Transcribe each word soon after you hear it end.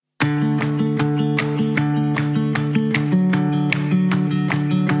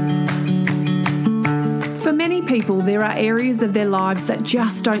people, there are areas of their lives that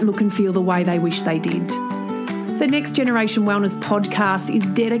just don't look and feel the way they wish they did. The Next Generation Wellness podcast is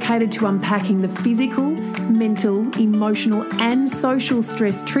dedicated to unpacking the physical, mental, emotional, and social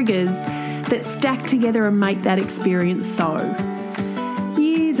stress triggers that stack together and make that experience so.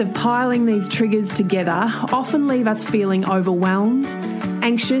 Years of piling these triggers together often leave us feeling overwhelmed,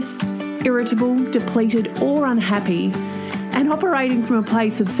 anxious, irritable, depleted, or unhappy, and operating from a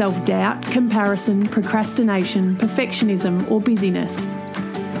place of self-doubt, comparison, procrastination, perfectionism, or busyness.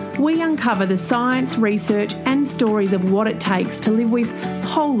 We uncover the science, research, and stories of what it takes to live with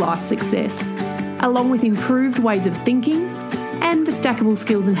whole life success, along with improved ways of thinking and the stackable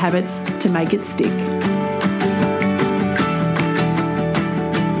skills and habits to make it stick.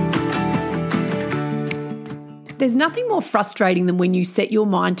 There's nothing more frustrating than when you set your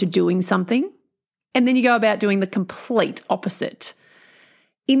mind to doing something and then you go about doing the complete opposite.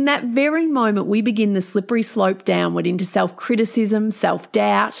 In that very moment, we begin the slippery slope downward into self-criticism,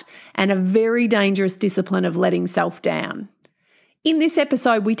 self-doubt, and a very dangerous discipline of letting self down. In this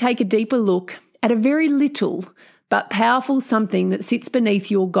episode, we take a deeper look at a very little but powerful something that sits beneath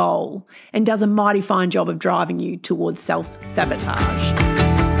your goal and does a mighty fine job of driving you towards self-sabotage.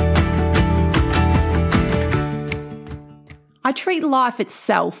 I treat life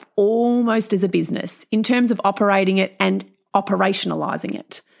itself almost as a business in terms of operating it and operationalizing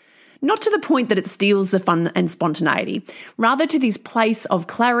it. Not to the point that it steals the fun and spontaneity, rather to this place of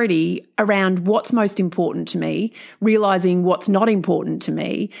clarity around what's most important to me, realizing what's not important to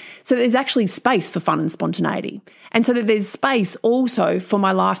me, so that there's actually space for fun and spontaneity, and so that there's space also for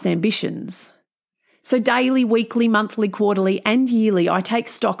my life's ambitions. So daily, weekly, monthly, quarterly, and yearly, I take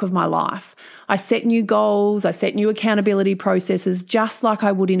stock of my life. I set new goals, I set new accountability processes, just like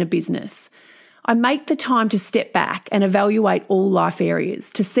I would in a business. I make the time to step back and evaluate all life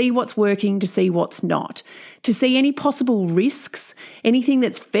areas, to see what's working, to see what's not, to see any possible risks, anything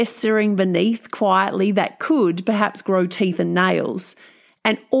that's festering beneath quietly that could perhaps grow teeth and nails,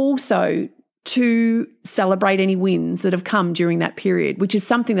 and also to celebrate any wins that have come during that period, which is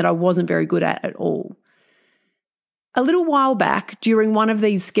something that I wasn't very good at all. A little while back, during one of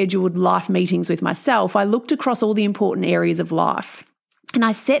these scheduled life meetings with myself, I looked across all the important areas of life, and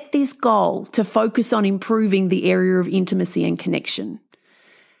I set this goal to focus on improving the area of intimacy and connection.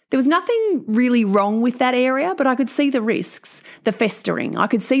 There was nothing really wrong with that area, but I could see the risks, the festering. I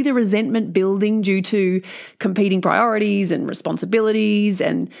could see the resentment building due to competing priorities and responsibilities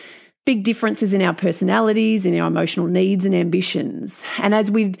and big differences in our personalities, in our emotional needs and ambitions. And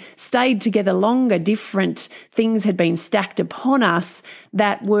as we'd stayed together longer, different things had been stacked upon us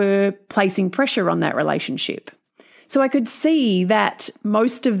that were placing pressure on that relationship. So I could see that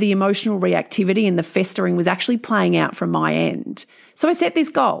most of the emotional reactivity and the festering was actually playing out from my end. So I set this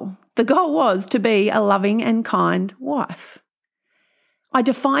goal. The goal was to be a loving and kind wife. I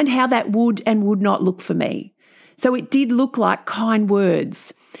defined how that would and would not look for me. So it did look like kind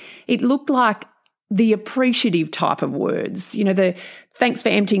words. It looked like the appreciative type of words, the thanks for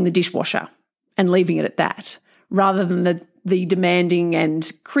emptying the dishwasher and leaving it at that, rather than the demanding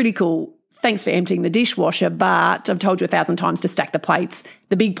and critical thanks for emptying the dishwasher, but I've told you 1,000 times to stack the plates,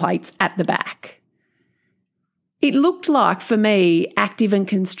 the big plates, at the back. It looked like, for me, active and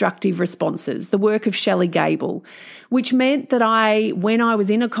constructive responses, the work of Shelley Gable, which meant that when I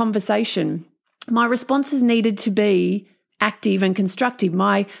was in a conversation, my responses needed to be active and constructive.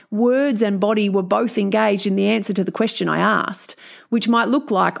 My words and body were both engaged in the answer to the question I asked, which might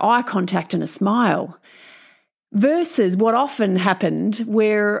look like eye contact and a smile, versus what often happened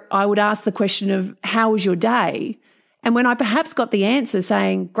where I would ask the question of, how was your day? And when I perhaps got the answer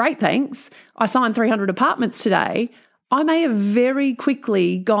saying, great, thanks, I signed 300 apartments today, I may have very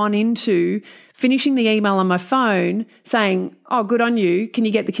quickly gone into finishing the email on my phone saying, oh, good on you, can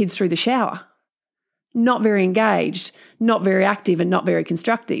you get the kids through the shower? Not very engaged, not very active, and not very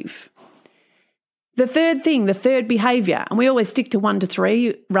constructive. The third behaviour, and we always stick to 1 to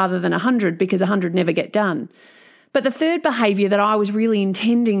 3 rather than 100 because 100 never get done. But the third behaviour that I was really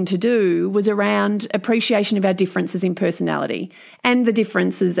intending to do was around appreciation of our differences in personality and the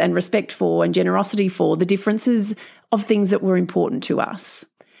differences and respect for and generosity for the differences of things that were important to us.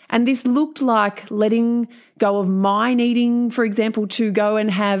 And this looked like letting go of my needing, for example, to go and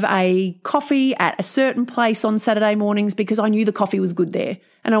have a coffee at a certain place on Saturday mornings because I knew the coffee was good there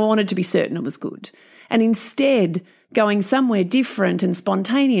and I wanted to be certain it was good. And instead going somewhere different and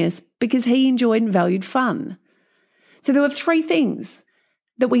spontaneous because he enjoyed and valued fun. So there were 3 things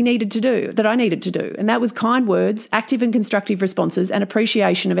that we needed to do, that I needed to do. And that was kind words, active and constructive responses, and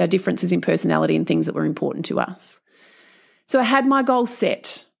appreciation of our differences in personality and things that were important to us. So I had my goal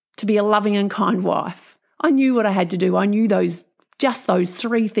set to be a loving and kind wife. I knew what I had to do. I knew just those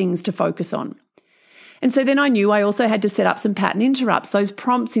 3 things to focus on. And so then I knew I also had to set up some pattern interrupts, those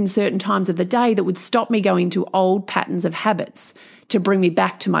prompts in certain times of the day that would stop me going to old patterns of habits to bring me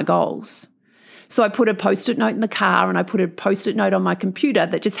back to my goals. So I put a Post-it note in the car and I put a Post-it note on my computer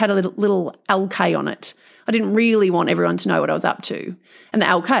that just had a little LK on it. I didn't really want everyone to know what I was up to. And the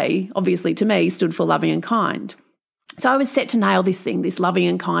LK, obviously to me, stood for loving and kind. So I was set to nail this thing, this loving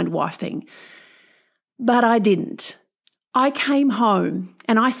and kind wife thing. But I didn't. I came home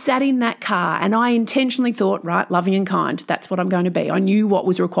and I sat in that car and I intentionally thought, right, loving and kind, that's what I'm going to be. I knew what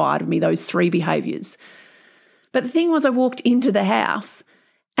was required of me, those 3 behaviours. But the thing was, I walked into the house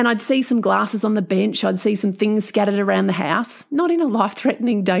and I'd see some glasses on the bench. I'd see some things scattered around the house, not in a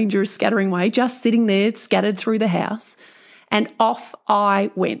life-threatening, dangerous, scattering way, just sitting there scattered through the house. And off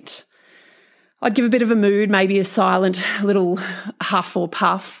I went. I'd give a bit of a mood, maybe a silent little huff or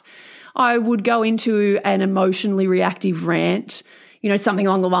puff. I would go into an emotionally reactive rant, something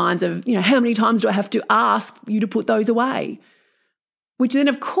along the lines of, how many times do I have to ask you to put those away? Which then,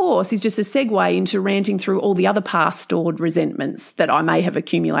 of course, is just a segue into ranting through all the other past stored resentments that I may have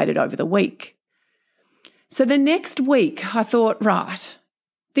accumulated over the week. So the next week, I thought, right,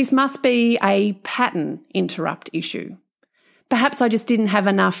 this must be a pattern interrupt issue. Perhaps I just didn't have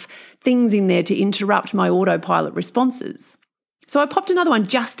enough things in there to interrupt my autopilot responses. So I popped another one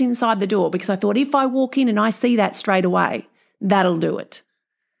just inside the door because I thought if I walk in and I see that straight away, that'll do it.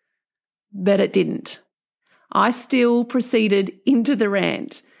 But it didn't. I still proceeded into the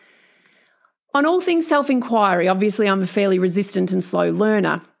rant. On all things self-inquiry, obviously I'm a fairly resistant and slow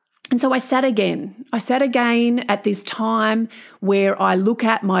learner. And so I sat again. I sat again at this time where I look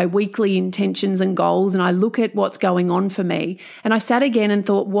at my weekly intentions and goals and I look at what's going on for me. And I sat again and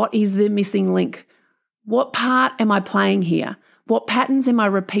thought, what is the missing link? What part am I playing here? What patterns am I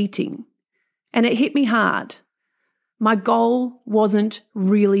repeating? And it hit me hard. My goal wasn't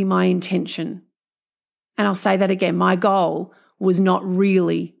really my intention. And I'll say that again. My goal was not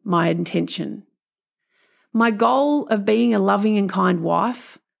really my intention. My goal of being a loving and kind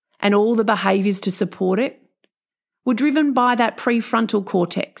wife and all the behaviours to support it were driven by that prefrontal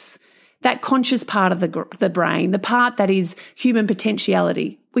cortex, that conscious part of the brain, the part that is human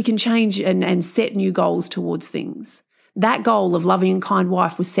potentiality. We can change and set new goals towards things. That goal of loving and kind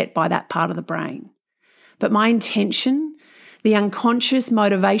wife was set by that part of the brain. But my intention, the unconscious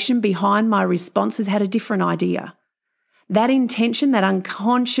motivation behind my responses had a different idea. That intention, that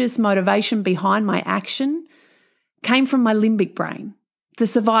unconscious motivation behind my action came from my limbic brain, the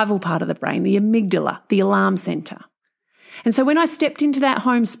survival part of the brain, the amygdala, the alarm centre. And so when I stepped into that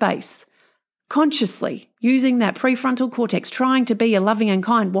home space, consciously using that prefrontal cortex, trying to be a loving and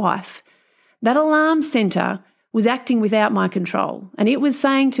kind wife, that alarm centre was acting without my control. And it was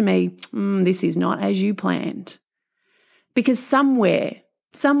saying to me, this is not as you planned. Because somewhere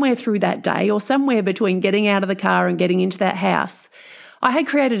through that day or somewhere between getting out of the car and getting into that house, I had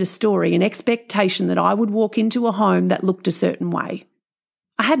created a story, an expectation that I would walk into a home that looked a certain way.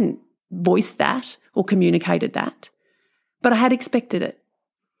 I hadn't voiced that or communicated that, but I had expected it.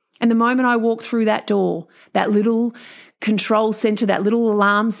 And the moment I walked through that door, that little control centre, that little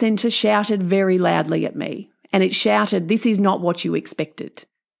alarm centre shouted very loudly at me. And it shouted, this is not what you expected.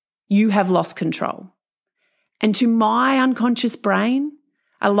 You have lost control. And to my unconscious brain,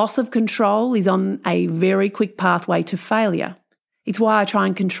 a loss of control is on a very quick pathway to failure. It's why I try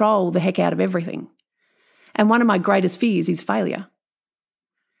and control the heck out of everything. And one of my greatest fears is failure.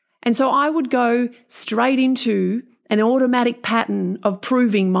 And so I would go straight into an automatic pattern of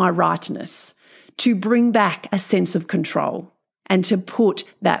proving my rightness to bring back a sense of control and to put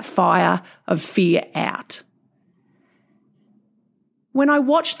that fire of fear out. When I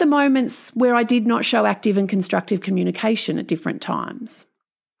watched the moments where I did not show active and constructive communication at different times,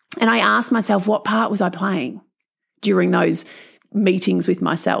 and I asked myself, what part was I playing during those meetings with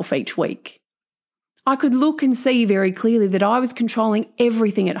myself each week? I could look and see very clearly that I was controlling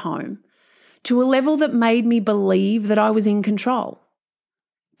everything at home to a level that made me believe that I was in control,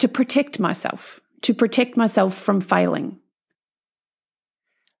 to protect myself from failing.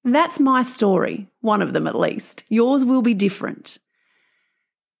 That's my story, one of them at least. Yours will be different.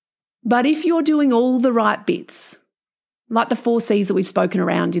 But if you're doing all the right bits, like the 4 C's that we've spoken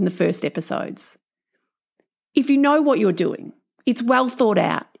around in the first episodes, if you know what you're doing, it's well thought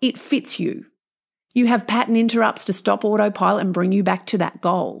out, it fits you, you have pattern interrupts to stop autopilot and bring you back to that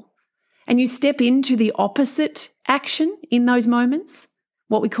goal, and you step into the opposite action in those moments,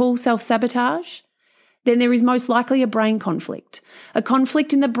 what we call self-sabotage, then there is most likely a brain conflict, a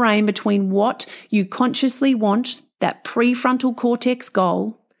conflict in the brain between what you consciously want, that prefrontal cortex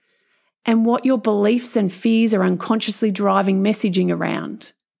goal, and what your beliefs and fears are unconsciously driving messaging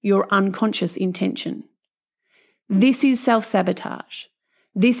around, your unconscious intention. This is self-sabotage.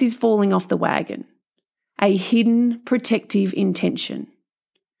 This is falling off the wagon, a hidden protective intention.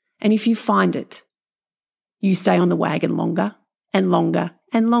 And if you find it, you stay on the wagon longer and longer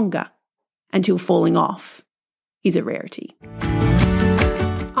and longer until falling off is a rarity.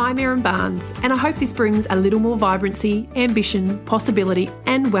 I'm Erin Barnes, and I hope this brings a little more vibrancy, ambition, possibility,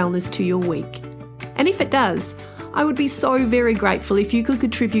 and wellness to your week. And if it does, I would be so very grateful if you could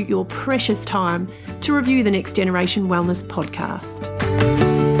contribute your precious time to review the Next Generation Wellness podcast.